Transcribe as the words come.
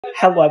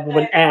Hello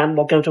everyone and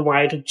welcome to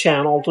my YouTube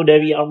channel. Today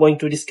we are going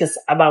to discuss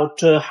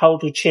about how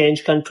to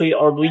change country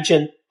or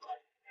region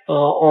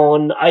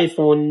on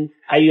iPhone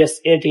iOS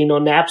 18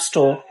 on App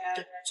Store.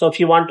 So if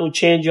you want to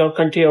change your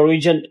country or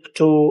region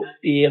to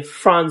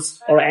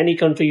France or any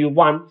country you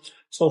want,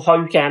 so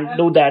how you can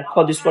do that?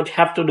 For this, what you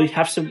have to do, you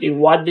have simply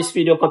watch this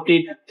video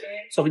complete.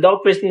 So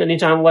without wasting any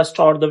time, let's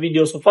start the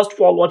video. So first of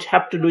all, what you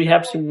have to do, you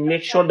have to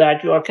make sure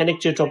that you are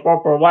connected to a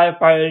proper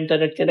Wi-Fi or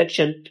internet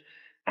connection.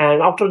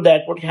 And after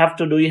that, what you have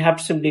to do, you have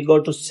to simply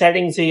go to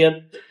settings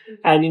here.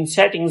 And in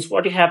settings,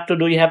 what you have to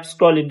do, you have to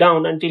scroll it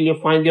down until you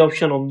find the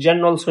option of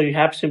general. So you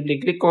have to simply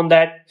click on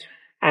that.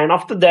 And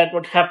after that,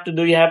 what you have to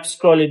do, you have to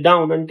scroll it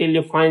down until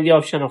you find the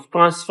option of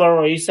transfer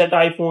or reset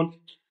iPhone.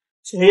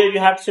 So here you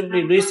have to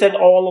simply reset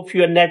all of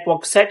your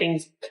network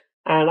settings.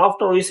 And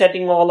after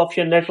resetting all of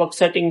your network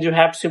settings, you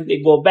have to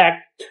simply go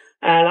back.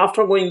 And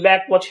after going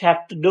back, what you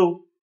have to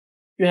do,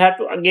 you have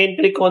to again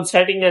click on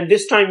setting, and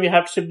this time you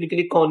have to simply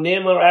click on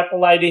name or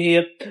Apple ID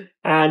here.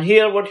 And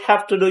here what you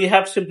have to do, you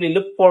have to simply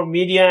look for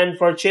media and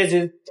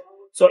purchases.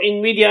 So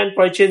in media and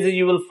purchases,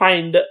 you will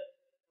find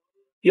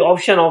the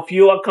option of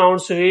view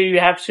account. So here you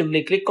have to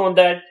simply click on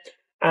that.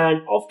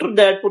 And after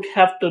that, what you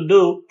have to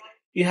do,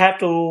 you have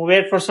to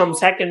wait for some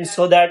seconds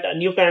so that a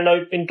new kind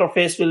of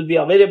interface will be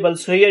available.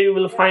 So here you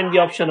will find the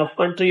option of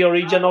country or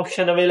region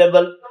option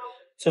available.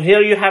 So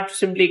here you have to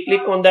simply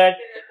click on that.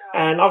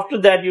 And after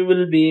that, you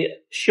will be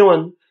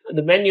shown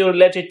the menu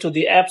related to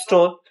the App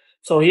Store.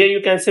 So here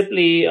you can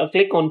simply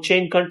click on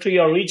change country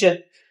or region.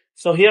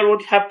 So here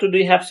what you have to do,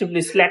 you have to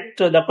simply select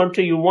the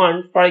country you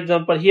want. For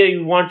example, here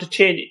you want to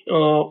change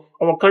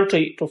our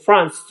country to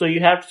France. So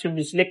you have to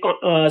simply select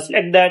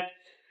that.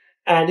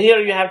 And here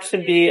you have to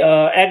simply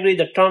agree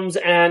the terms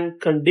and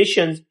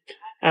conditions.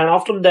 And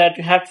after that,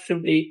 you have to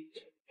simply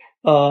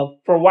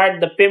provide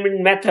the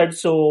payment method.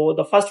 So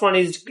the first one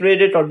is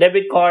credit or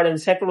debit card, and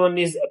second one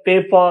is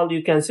PayPal.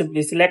 You can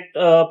simply select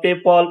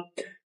PayPal.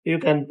 You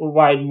can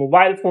provide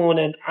mobile phone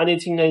and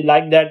anything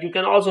like that. You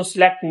can also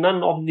select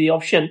none of the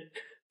option.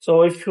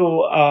 So if you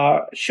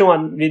are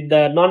shown with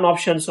the none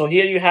option, so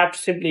here you have to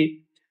simply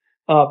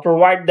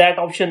provide that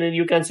option, and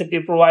you can simply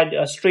provide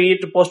a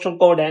street, postal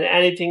code, and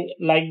anything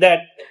like that.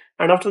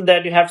 And after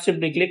that, you have to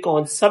simply click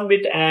on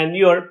submit, and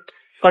your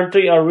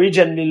country or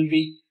region will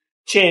be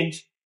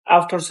changed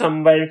after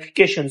some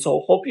verification. So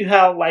hope you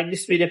have liked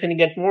this video. If you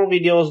get more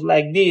videos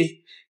like these,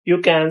 you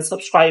can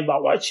subscribe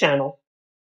our channel.